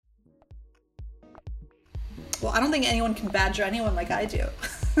Well, I don't think anyone can badger anyone like I do.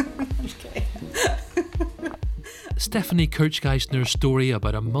 Okay. Stephanie Kirchgeisner's story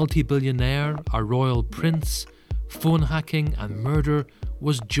about a multi-billionaire, a royal prince, phone hacking and murder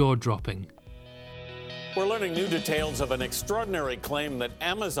was jaw-dropping. We're learning new details of an extraordinary claim that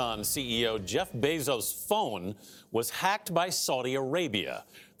Amazon CEO Jeff Bezos' phone was hacked by Saudi Arabia.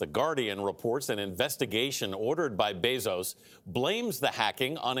 The Guardian reports an investigation ordered by Bezos blames the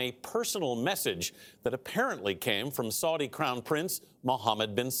hacking on a personal message that apparently came from Saudi Crown Prince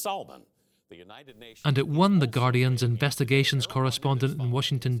Mohammed bin Salman. The United Nations... And it won the Guardian's investigations correspondent in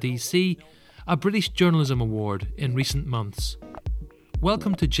Washington, D.C., a British Journalism Award in recent months.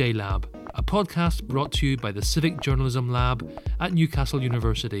 Welcome to JLab, a podcast brought to you by the Civic Journalism Lab at Newcastle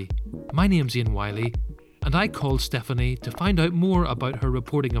University. My name's Ian Wiley, and I called Stephanie to find out more about her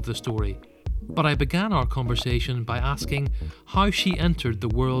reporting of the story. But I began our conversation by asking how she entered the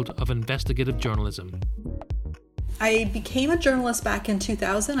world of investigative journalism. I became a journalist back in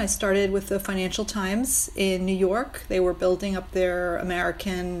 2000. I started with the Financial Times in New York. They were building up their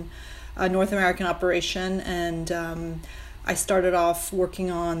North American operation, and I started off working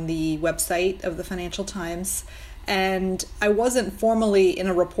on the website of the Financial Times, and I wasn't formally in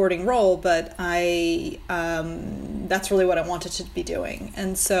a reporting role, but that's really what I wanted to be doing.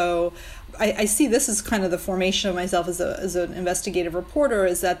 And so I see this as kind of the formation of myself as an investigative reporter,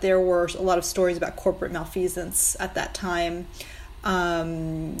 is that there were a lot of stories about corporate malfeasance at that time.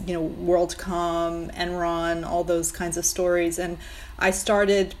 WorldCom, Enron, all those kinds of stories. And I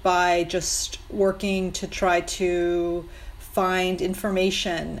started by just working to try to find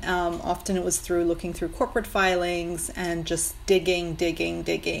information. Often it was through looking through corporate filings and just digging.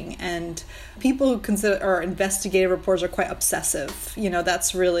 And people who consider investigative reporters are quite obsessive.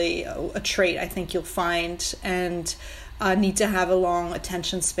 That's really a trait I think you'll find, and need to have a long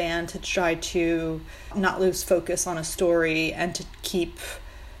attention span to try to not lose focus on a story and to keep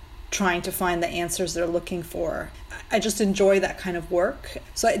trying to find the answers they're looking for. I just enjoy that kind of work.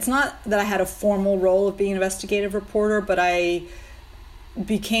 So it's not that I had a formal role of being an investigative reporter, but I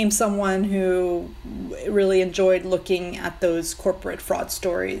became someone who really enjoyed looking at those corporate fraud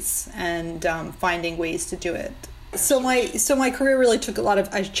stories and finding ways to do it. So my career really took a lot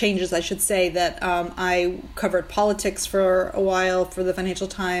of changes, I should say, that I covered politics for a while for the Financial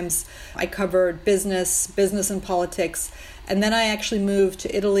Times. I covered business and politics. And then I actually moved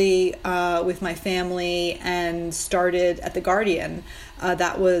to Italy with my family and started at The Guardian.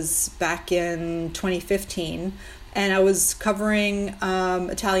 That was back in 2015. And I was covering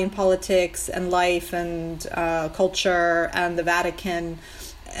Italian politics and life and culture and the Vatican.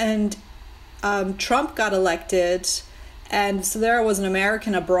 And Trump got elected, and so there I was, an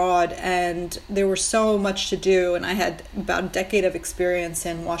American abroad, and there was so much to do, and I had about a decade of experience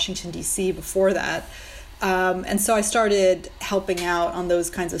in Washington, D.C. before that. And so I started helping out on those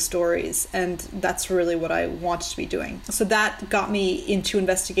kinds of stories, and that's really what I wanted to be doing. So that got me into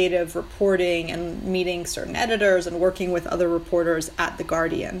investigative reporting and meeting certain editors and working with other reporters at The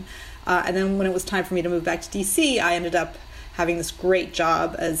Guardian. And then when it was time for me to move back to D.C., I ended up having this great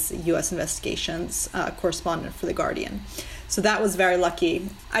job as U.S. investigations correspondent for The Guardian. So that was very lucky.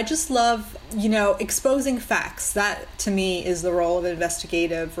 I just love, exposing facts. That, to me, is the role of an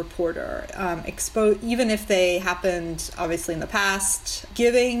investigative reporter. Even if they happened, obviously, in the past,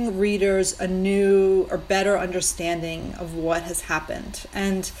 giving readers a new or better understanding of what has happened.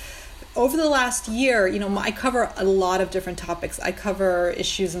 And over the last year, I cover a lot of different topics. I cover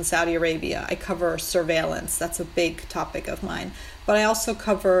issues in Saudi Arabia. I cover surveillance. That's a big topic of mine. But I also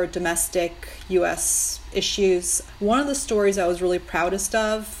cover domestic U.S. issues. One of the stories I was really proudest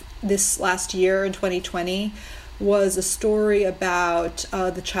of this last year in 2020 was a story about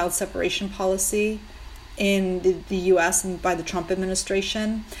the child separation policy in the U.S. and by the Trump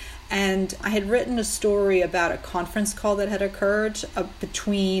administration. And I had written a story about a conference call that had occurred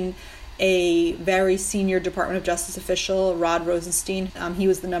between a very senior Department of Justice official, Rod Rosenstein, he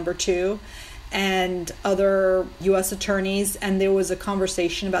was the number 2, and other U.S. attorneys. And there was a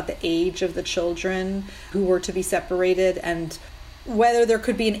conversation about the age of the children who were to be separated and whether there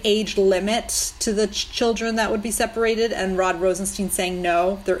could be an age limit to the children that would be separated. And Rod Rosenstein saying,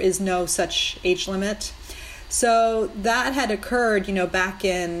 no, there is no such age limit. So that had occurred, back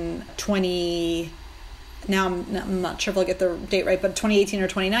in now I'm not sure if I'll get the date right, but 2018 or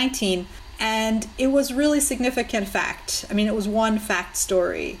 2019. And it was really significant fact. I mean, it was one fact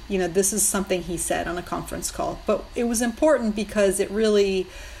story. This is something he said on a conference call. But it was important because it really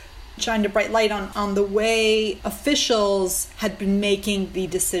shined a bright light on the way officials had been making the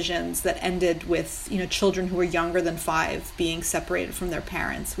decisions that ended with, children who were younger than 5 being separated from their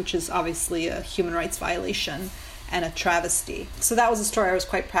parents, which is obviously a human rights violation and a travesty. So that was a story I was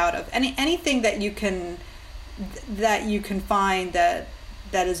quite proud of. Anything that you can find that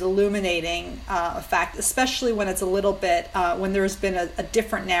is illuminating a fact, especially when it's a little bit, when there's been a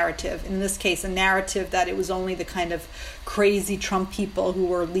different narrative. In this case, a narrative that it was only the kind of crazy Trump people who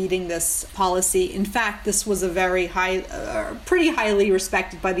were leading this policy. In fact, this was a very pretty highly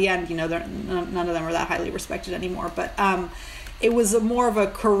respected by the end. None of them are that highly respected anymore. But it was more of a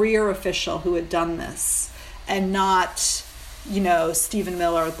career official who had done this, and not, Stephen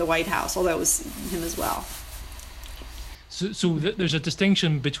Miller at the White House, although it was him as well. So there's a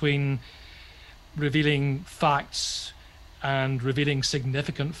distinction between revealing facts and revealing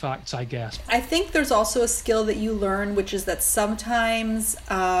significant facts, I guess. I think there's also a skill that you learn, which is that sometimes,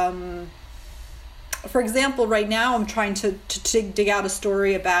 for example, right now I'm trying to dig out a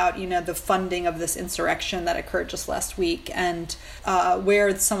story about, the funding of this insurrection that occurred just last week, and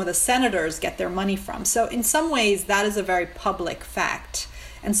where some of the senators get their money from. So in some ways, that is a very public fact.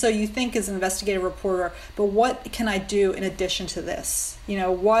 And so you think as an investigative reporter, but what can I do in addition to this?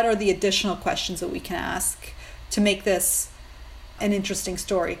 What are the additional questions that we can ask to make this an interesting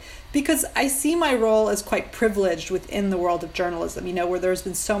story? Because I see my role as quite privileged within the world of journalism, where there's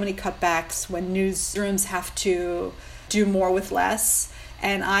been so many cutbacks, when newsrooms have to do more with less.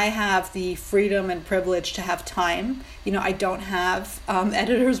 And I have the freedom and privilege to have time. I don't have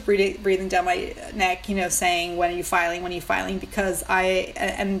editors breathing down my neck, saying, when are you filing, because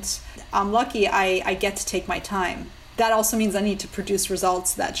I'm lucky I get to take my time. That also means I need to produce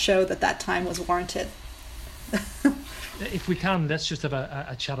results that show that time was warranted. If we can, let's just have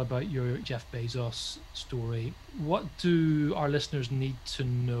a chat about your Jeff Bezos story. What do our listeners need to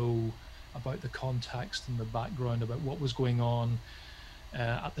know about the context and the background, about what was going on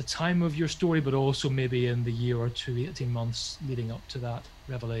at the time of your story, but also maybe in the year or two, 18 months leading up to that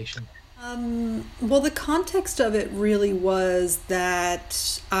revelation? Well, the context of it really was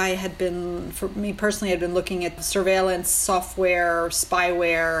that for me personally, I'd been looking at surveillance software,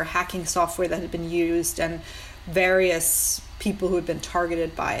 spyware, hacking software that had been used, and various people who had been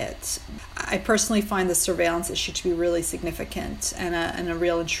targeted by it. I personally find the surveillance issue to be really significant and a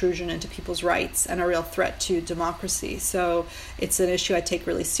real intrusion into people's rights and a real threat to democracy. So it's an issue I take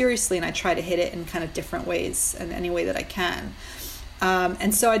really seriously, and I try to hit it in kind of different ways and any way that I can.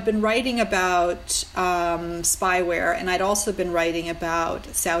 And so I'd been writing about spyware, and I'd also been writing about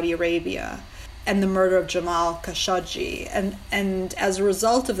Saudi Arabia and the murder of Jamal Khashoggi. And as a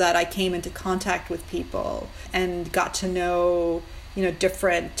result of that, I came into contact with people and got to know,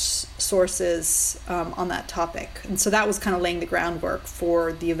 different sources on that topic. And so that was kind of laying the groundwork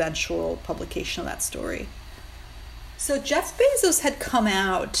for the eventual publication of that story. So Jeff Bezos had come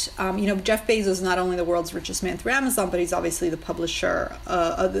out, Jeff Bezos is not only the world's richest man through Amazon, but he's obviously the publisher,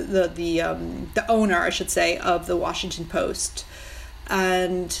 the owner, I should say, of the Washington Post.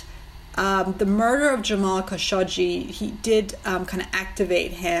 And the murder of Jamal Khashoggi, he did kind of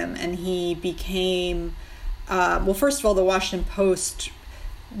activate him, and he became, first of all, the Washington Post,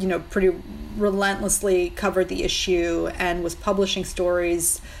 pretty relentlessly covered the issue and was publishing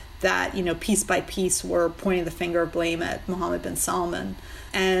stories that, piece by piece were pointing the finger of blame at Mohammed bin Salman.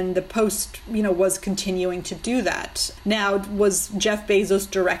 And the Post, was continuing to do that. Now, was Jeff Bezos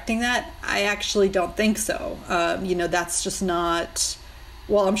directing that? I actually don't think so. That's just not...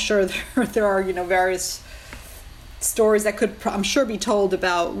 Well, I'm sure there are, various stories that could, I'm sure, be told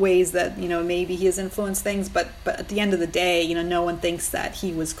about ways that, maybe he has influenced things. But at the end of the day, no one thinks that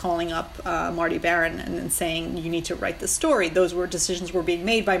he was calling up Marty Baron and saying, you need to write this story. Those decisions were being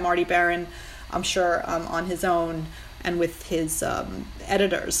made by Marty Baron, I'm sure, on his own and with his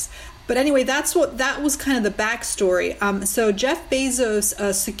editors. But anyway, that was kind of the backstory. So Jeff Bezos,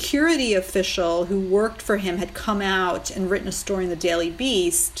 a security official who worked for him, had come out and written a story in the Daily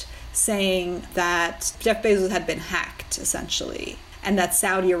Beast saying that Jeff Bezos had been hacked, essentially, and that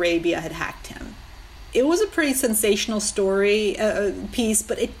Saudi Arabia had hacked him. It was a pretty sensational story piece,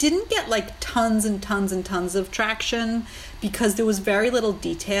 but it didn't get tons and tons and tons of traction because there was very little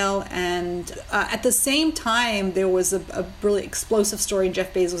detail. And at the same time, there was a really explosive story in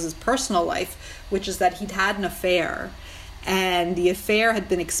Jeff Bezos' personal life, which is that he'd had an affair, and the affair had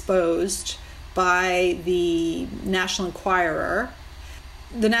been exposed by the National Enquirer.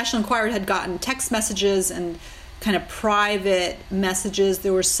 The National Enquirer had gotten text messages and kind of private messages.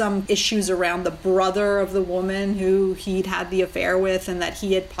 There were some issues around the brother of the woman who he'd had the affair with, and that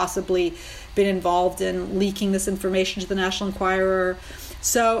he had possibly been involved in leaking this information to the National Enquirer.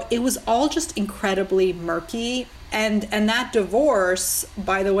 So it was all just incredibly murky. And that divorce,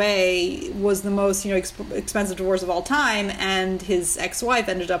 by the way, was the most expensive divorce of all time. And his ex-wife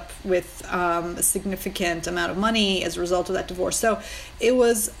ended up with a significant amount of money as a result of that divorce. So it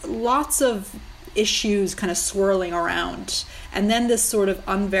was lots of issues kind of swirling around. And then this sort of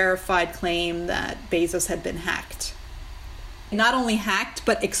unverified claim that Bezos had been hacked. Not only hacked,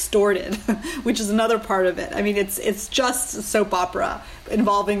 but extorted, which is another part of it. I mean, it's just a soap opera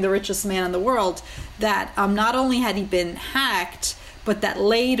involving the richest man in the world, that not only had he been hacked, but that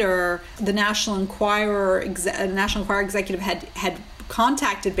later the National Enquirer executive had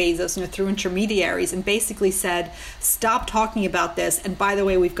contacted Bezos through intermediaries and basically said, stop talking about this, and by the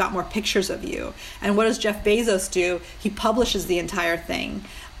way, we've got more pictures of you. And what does Jeff Bezos do? He publishes the entire thing.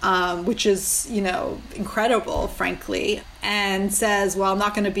 Which is, incredible, frankly, and says, well, I'm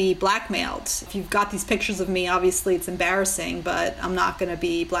not going to be blackmailed. If you've got these pictures of me, obviously it's embarrassing, but I'm not going to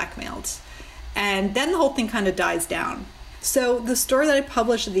be blackmailed. And then the whole thing kind of dies down. So the story that I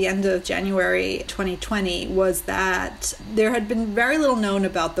published at the end of January 2020 was that there had been very little known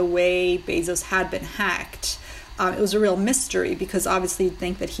about the way Bezos had been hacked. It was a real mystery because obviously you'd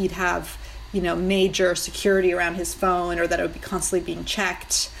think that he'd have major security around his phone, or that it would be constantly being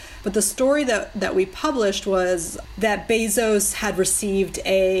checked. But the story that we published was that Bezos had received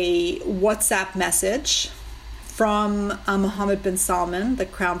a WhatsApp message from Mohammed bin Salman, the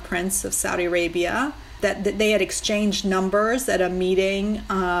Crown Prince of Saudi Arabia, that they had exchanged numbers at a meeting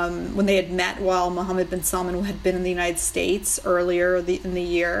when they had met while Mohammed bin Salman had been in the United States earlier in the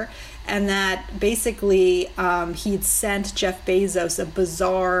year. And that basically he'd sent Jeff Bezos a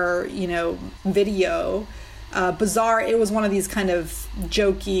bizarre, video. Bizarre, it was one of these kind of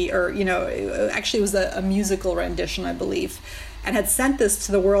jokey, or, actually it was a musical rendition, I believe, and had sent this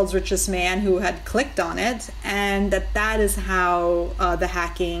to the world's richest man who had clicked on it, and that is how the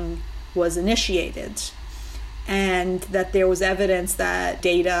hacking was initiated. And that there was evidence that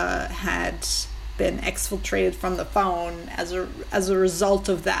data had been exfiltrated from the phone as a result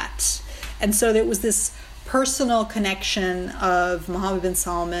of that. And so there was this personal connection of Mohammed bin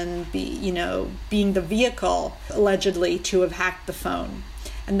Salman being the vehicle allegedly to have hacked the phone.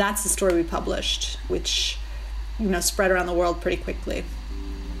 And that's the story we published, which spread around the world pretty quickly.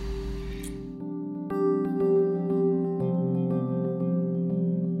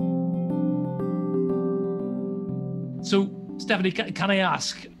 So, Stephanie, can I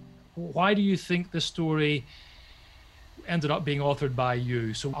ask, why do you think this story ended up being authored by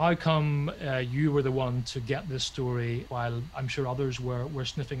you? So how come you were the one to get this story while I'm sure others were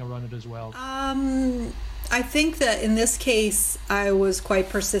sniffing around it as well? I think that in this case, I was quite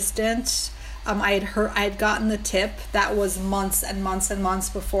persistent. I had gotten the tip. That was months and months and months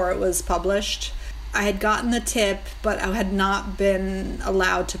before it was published. I had gotten the tip, but I had not been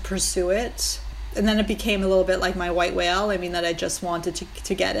allowed to pursue it. And then it became a little bit like my white whale. I mean, that I just wanted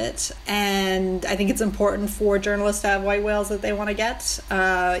to get it. And I think it's important for journalists to have white whales that they want to get,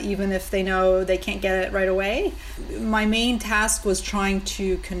 even if they know they can't get it right away. My main task was trying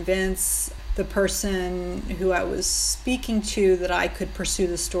to convince the person who I was speaking to that I could pursue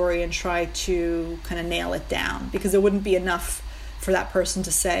the story and try to kind of nail it down, because it wouldn't be enough for that person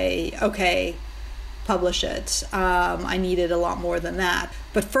to say, okay, publish it. I needed a lot more than that.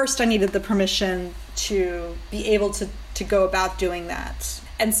 But first I needed the permission to be able to go about doing that.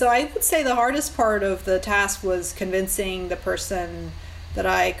 And so I would say the hardest part of the task was convincing the person that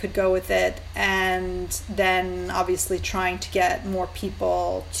I could go with it, and then obviously trying to get more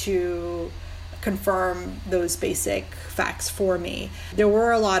people to confirm those basic facts for me. There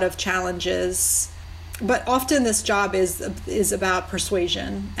were a lot of challenges, but often this job is about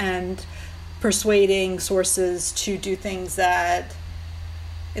persuasion and persuading sources to do things that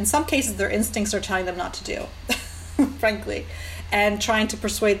in some cases their instincts are telling them not to do, frankly, and trying to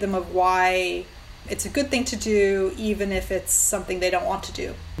persuade them of why it's a good thing to do, even if it's something they don't want to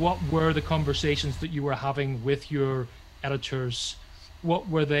do. What were the conversations that you were having with your editors? What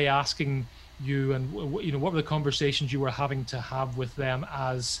were they asking you, and what were the conversations you were having to have with them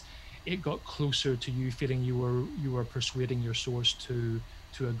as it got closer to you feeling you were persuading your source to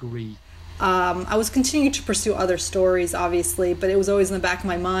agree? I was continuing to pursue other stories, obviously, but it was always in the back of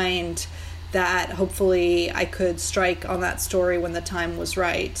my mind that hopefully I could strike on that story when the time was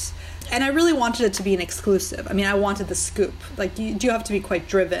right. And I really wanted it to be an exclusive. I mean, I wanted the scoop. Like, you do have to be quite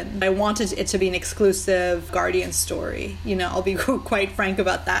driven. I wanted it to be an exclusive Guardian story. I'll be quite frank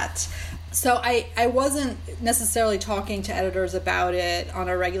about that. So I wasn't necessarily talking to editors about it on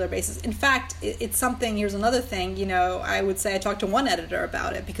a regular basis. In fact, it's something, here's another thing, I would say I talked to one editor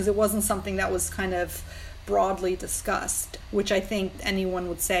about it because it wasn't something that was kind of broadly discussed, which I think anyone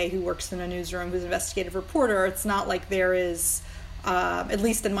would say who works in a newsroom, who's an investigative reporter. It's not like there is, at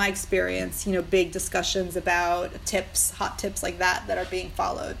least in my experience, big discussions about tips, hot tips like that are being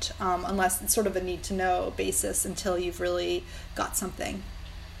followed, unless it's sort of a need-to-know basis until you've really got something.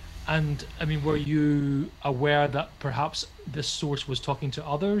 And, were you aware that perhaps this source was talking to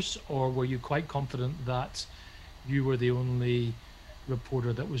others, or were you quite confident that you were the only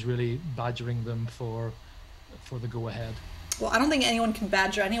reporter that was really badgering them for the go-ahead? Well, I don't think anyone can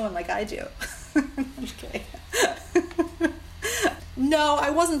badger anyone like I do. Okay. No, I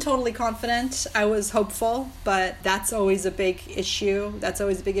wasn't totally confident. I was hopeful, but that's always a big issue.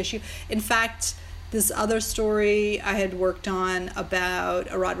 In fact, this other story I had worked on about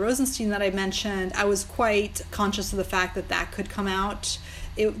Arad Rosenstein that I mentioned, I was quite conscious of the fact that could come out.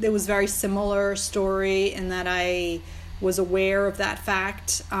 It was a very similar story in that I was aware of that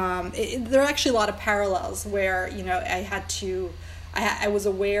fact. There are actually a lot of parallels where, I was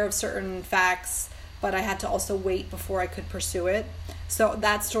aware of certain facts, but I had to also wait before I could pursue it. So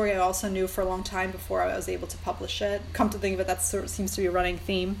that story I also knew for a long time before I was able to publish it. Come to think of it, that sort of seems to be a running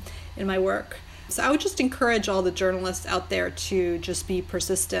theme in my work. So I would just encourage all the journalists out there to just be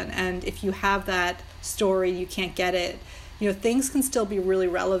persistent. And if you have that story, you can't get it, things can still be really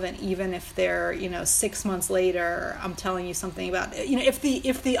relevant even if they're, 6 months later, I'm telling you something about,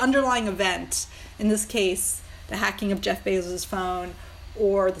 if the underlying event, in this case, the hacking of Jeff Bezos' phone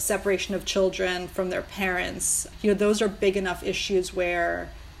or the separation of children from their parents, those are big enough issues where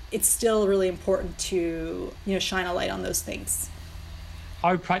it's still really important to, shine a light on those things.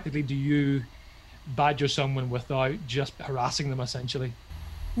 How practically do you badger someone without just harassing them, essentially?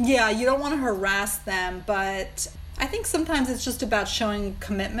 Yeah, you don't want to harass them, but I think sometimes it's just about showing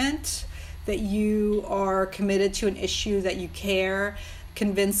commitment, that you are committed to an issue, that you care,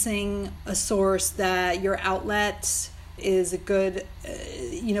 convincing a source that your outlet is a good,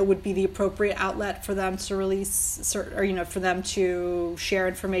 would be the appropriate outlet for them to release, or, for them to share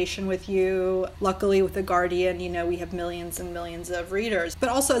information with you. Luckily with The Guardian, we have millions and millions of readers. But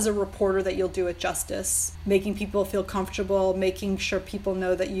also as a reporter that you'll do it justice, making people feel comfortable, making sure people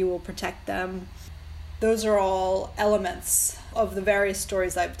know that you will protect them. Those are all elements of the various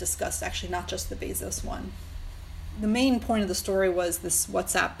stories I've discussed, actually, not just the Bezos one. The main point of the story was this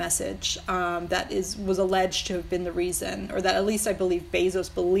WhatsApp message that was alleged to have been the reason, or that at least I believe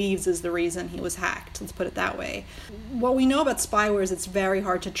Bezos believes is the reason he was hacked. Let's put it that way. What we know about spyware is it's very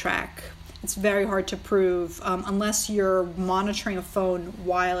hard to track. It's very hard to prove unless you're monitoring a phone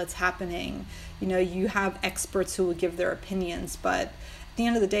while it's happening. You have experts who will give their opinions, but at the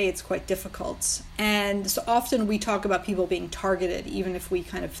end of the day, it's quite difficult. And so often we talk about people being targeted, even if we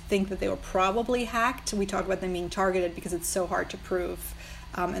kind of think that they were probably hacked. We talk about them being targeted because it's so hard to prove.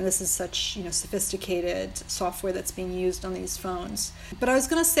 And this is such, sophisticated software that's being used on these phones. But I was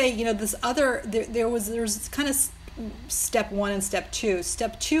going to say, this other, there was kind of step one and step two.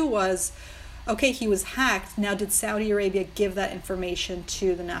 Step two was, okay, he was hacked. Now, did Saudi Arabia give that information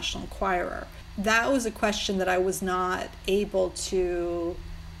to the National Enquirer? That was a question that I was not able to,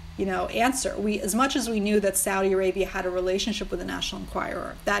 answer. As much as we knew that Saudi Arabia had a relationship with the National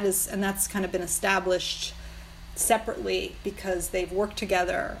Enquirer, that's kind of been established separately because they've worked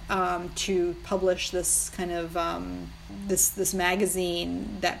together to publish this kind of this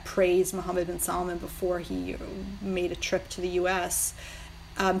magazine that praised Mohammed bin Salman before he made a trip to the U.S.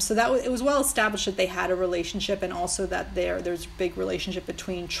 So it was well established that they had a relationship, and also that there's a big relationship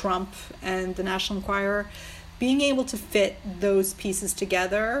between Trump and the National Enquirer. Being able to fit those pieces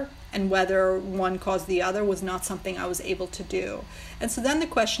together and whether one caused the other was not something I was able to do. And so then the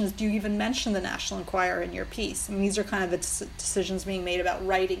question is, do you even mention the National Enquirer in your piece? I mean, these are kind of the decisions being made about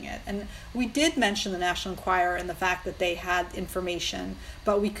writing it. And we did mention the National Enquirer and the fact that they had information,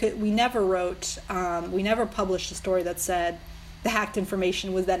 but we never published a story that said the hacked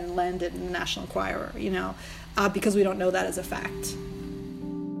information was then landed in the National Enquirer, because we don't know that as a fact.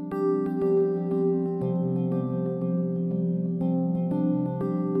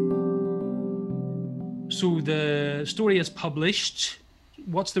 So the story is published.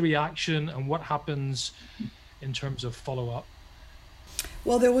 What's the reaction and what happens in terms of follow-up?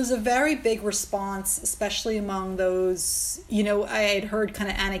 Well, there was a very big response, especially among those, I had heard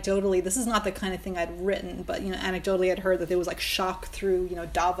kind of anecdotally, this is not the kind of thing I'd written, but, anecdotally I'd heard that there was like shock through,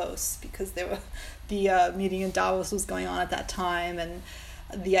 Davos, because the meeting in Davos was going on at that time, and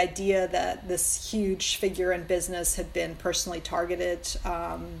the idea that this huge figure in business had been personally targeted.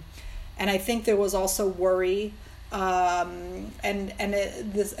 And I think there was also worry,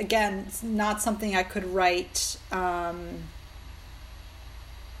 this, again, it's not something I could write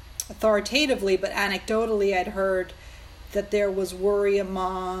authoritatively, but anecdotally I'd heard that there was worry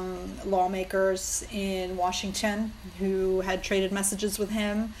among lawmakers in Washington who had traded messages with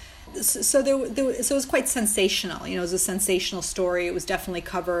him. So it was quite sensational. It was a sensational story. It was definitely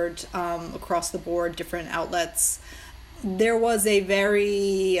covered across the board, different outlets. There was a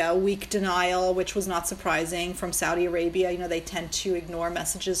very weak denial, which was not surprising, from Saudi Arabia. They tend to ignore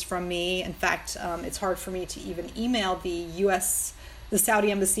messages from me. In fact, it's hard for me to even email the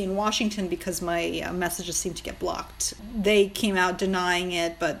Saudi embassy in Washington because my messages seem to get blocked. They came out denying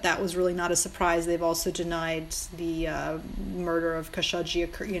it, but that was really not a surprise. They've also denied the murder of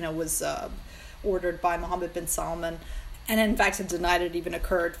Khashoggi, was ordered by Mohammed bin Salman, and in fact had denied it even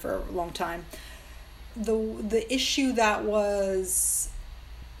occurred for a long time. The issue that was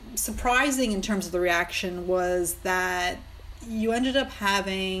surprising in terms of the reaction was that you ended up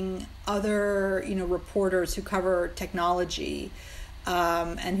having other, reporters who cover technology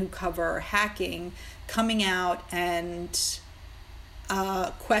and who cover hacking coming out and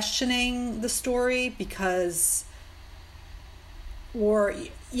questioning the story because, truly,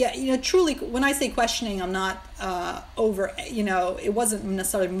 when I say questioning, I'm not it wasn't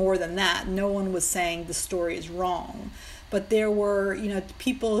necessarily more than that. No one was saying the story is wrong. But there were,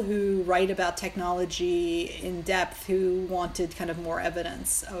 people who write about technology in depth who wanted kind of more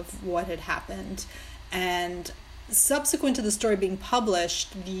evidence of what had happened. And subsequent to the story being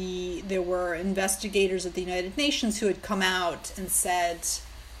published, there were investigators at the United Nations who had come out and said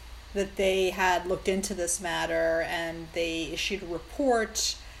that they had looked into this matter and they issued a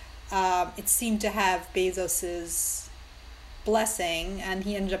report. It seemed to have Bezos's blessing, and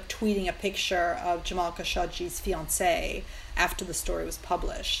he ended up tweeting a picture of Jamal Khashoggi's fiancée after the story was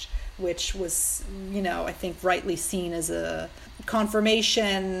published, which was, I think rightly seen as a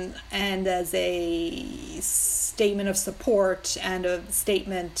confirmation and as a statement of support and a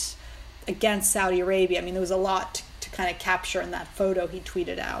statement against Saudi Arabia. There was a lot to kind of capture in that photo he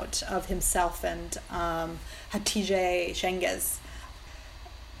tweeted out of himself and Hatice Cengiz.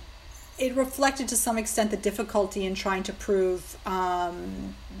 It reflected to some extent the difficulty in trying to prove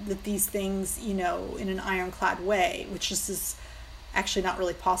that these things, in an ironclad way, which is actually not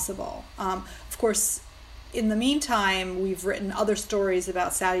really possible. Of course, in the meantime, we've written other stories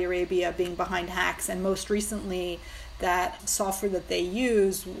about Saudi Arabia being behind hacks, and most recently that software that they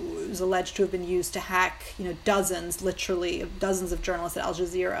use was alleged to have been used to hack, dozens of journalists at Al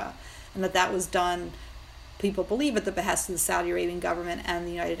Jazeera, and that was done, people believe, at the behest of the Saudi Arabian government and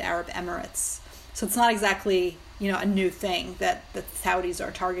the United Arab Emirates. So it's not exactly, a new thing that the Saudis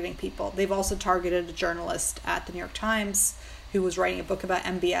are targeting people. They've also targeted a journalist at the New York Times who was writing a book about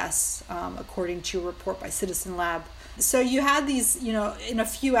MBS, according to a report by Citizen Lab. So you had these, in a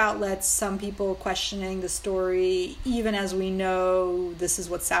few outlets, some people questioning the story, even as we know this is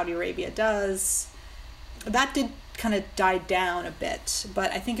what Saudi Arabia does. That did kind of died down a bit,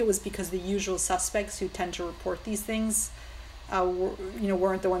 but I think it was because the usual suspects who tend to report these things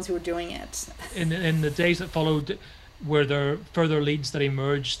weren't the ones who were doing it. In the days that followed, were there further leads that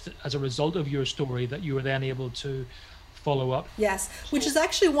emerged as a result of your story that you were then able to follow up? Yes, which is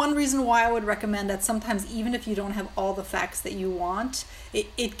actually one reason why I would recommend that sometimes, even if you don't have all the facts that you want,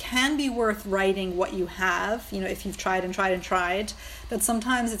 it can be worth writing what you have, if you've tried and tried and tried, but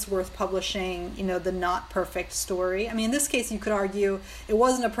sometimes it's worth publishing, the not perfect story. In this case, you could argue it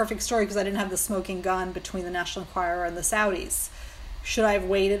wasn't a perfect story because I didn't have the smoking gun between the National Enquirer and the Saudis. Should I have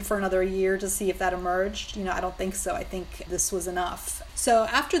waited for another year to see if that emerged? I don't think so. I think this was enough. So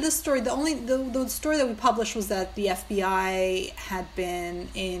after this story, the story that we published was that the FBI had been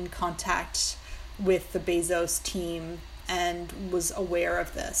in contact with the Bezos team and was aware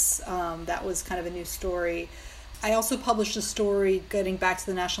of this. That was kind of a new story. I also published a story, getting back to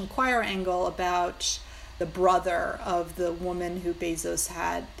the National Enquirer angle, about the brother of the woman who Bezos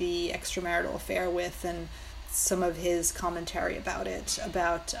had the extramarital affair with, and some of his commentary about it,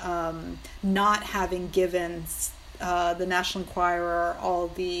 about not having given the National Enquirer all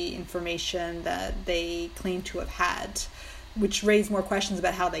the information that they claim to have had, which raised more questions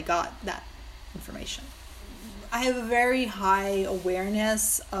about how they got that information. I have a very high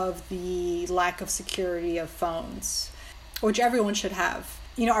awareness of the lack of security of phones, which everyone should have.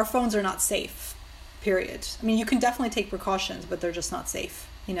 Our phones are not safe, period. You can definitely take precautions, but they're just not safe.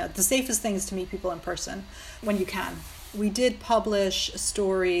 The safest thing is to meet people in person when you can. We did publish a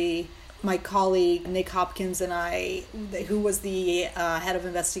story, my colleague Nick Hopkins and I, who was the head of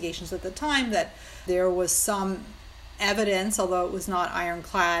investigations at the time, that there was some evidence, although it was not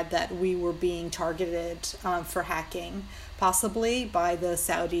ironclad, that we were being targeted for hacking, possibly by the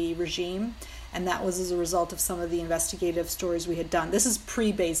Saudi regime. And that was as a result of some of the investigative stories we had done. This is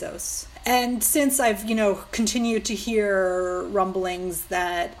pre-Bezos. And since I've, continued to hear rumblings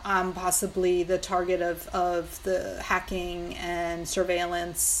that I'm possibly the target of the hacking and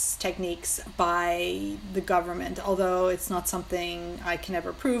surveillance techniques by the government, although it's not something I can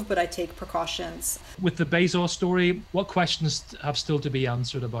ever prove, but I take precautions. With the Bezos story, what questions have still to be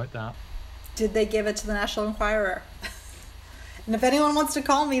answered about that? Did they give it to the National Enquirer? And if anyone wants to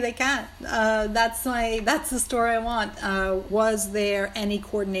call me, they can. That's the story I want. Was there any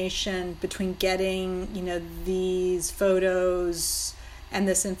coordination between getting, these photos and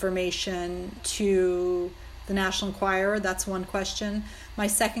this information to the National Enquirer? That's one question. My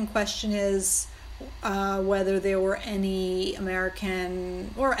second question is whether there were any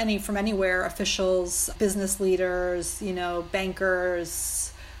American or any from anywhere officials, business leaders,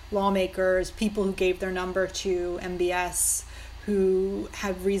 bankers, lawmakers, people who gave their number to MBS, who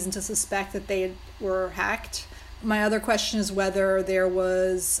had reason to suspect that they were hacked. My other question is whether there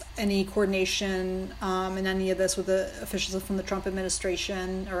was any coordination in any of this with the officials from the Trump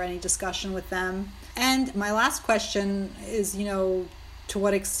administration or any discussion with them. And my last question is, to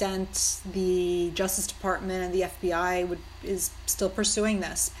what extent the Justice Department and the FBI is still pursuing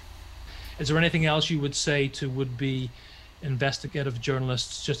this. Is there anything else you would say to would-be investigative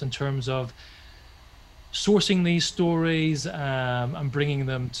journalists just in terms of sourcing these stories and bringing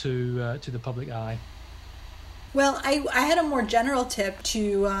them to the public eye? Well, I had a more general tip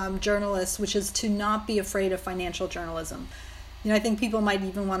to journalists, which is to not be afraid of financial journalism. I think people might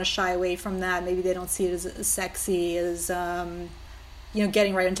even want to shy away from that. Maybe they don't see it as sexy as,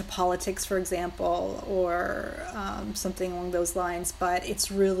 getting right into politics, for example, or something along those lines. But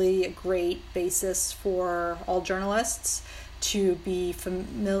it's really a great basis for all journalists to be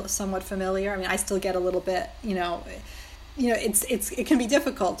somewhat familiar. I mean, I still get a little bit, it can be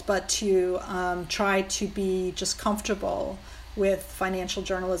difficult, but to try to be just comfortable with financial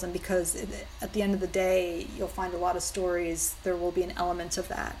journalism, because at the end of the day, you'll find a lot of stories, there will be an element of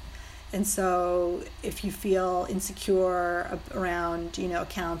that. And so if you feel insecure around,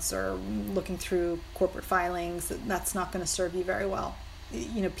 accounts or looking through corporate filings, that's not going to serve you very well.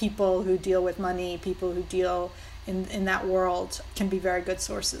 People who deal with money, people who deal in that world can be very good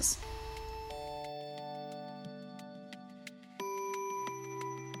sources.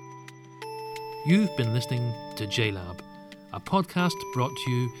 You've been listening to JLab, a podcast brought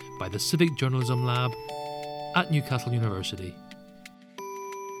to you by the Civic Journalism Lab at Newcastle University.